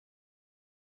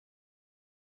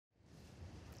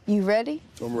You ready?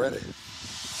 I'm ready.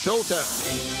 Showtime.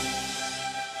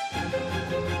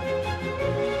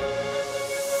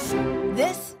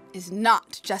 This is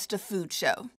not just a food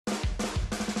show.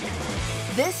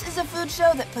 This is a food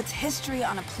show that puts history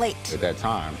on a plate. At that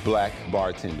time, black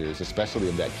bartenders, especially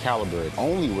of that caliber,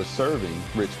 only were serving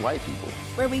rich white people.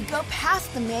 Where we go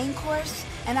past the main course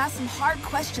and ask some hard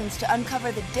questions to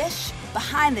uncover the dish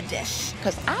behind the dish.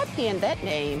 Because I penned that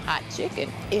name, Hot Chicken,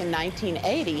 in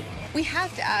 1980. We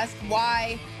have to ask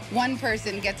why one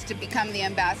person gets to become the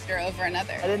ambassador over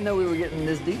another. I didn't know we were getting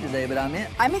this deep today, but I'm in.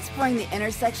 I'm exploring the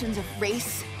intersections of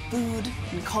race, food,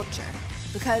 and culture.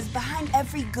 Because behind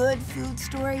every good food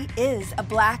story is a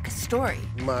black story.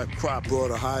 My crop brought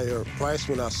a higher price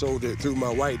when I sold it through my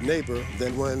white neighbor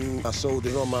than when I sold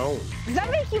it on my own. Does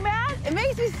that make you mad? It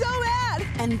makes me so mad.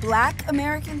 And black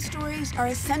American stories are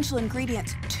essential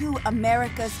ingredients to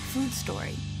America's food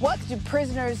story. What do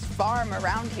prisoners farm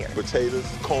around here? Potatoes,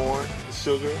 corn,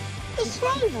 sugar. It's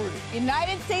slavery.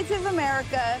 United States of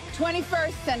America,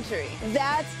 21st century.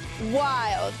 That's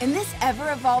wild. In this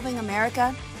ever-evolving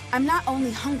America, I'm not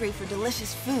only hungry for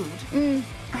delicious food.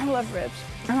 I love ribs.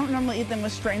 I don't normally eat them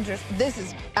with strangers. This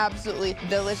is absolutely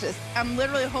delicious. I'm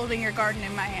literally holding your garden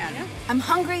in my hand. Yeah. I'm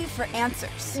hungry for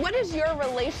answers. What is your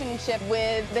relationship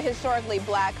with the historically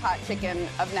black hot chicken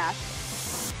of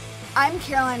Nashville? I'm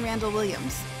Caroline Randall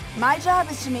Williams. My job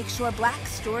is to make sure black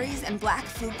stories and black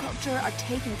food culture are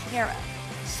taken care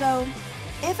of. So,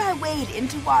 if I wade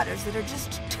into waters that are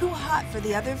just too hot for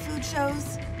the other food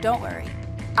shows, don't worry,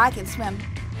 I can swim.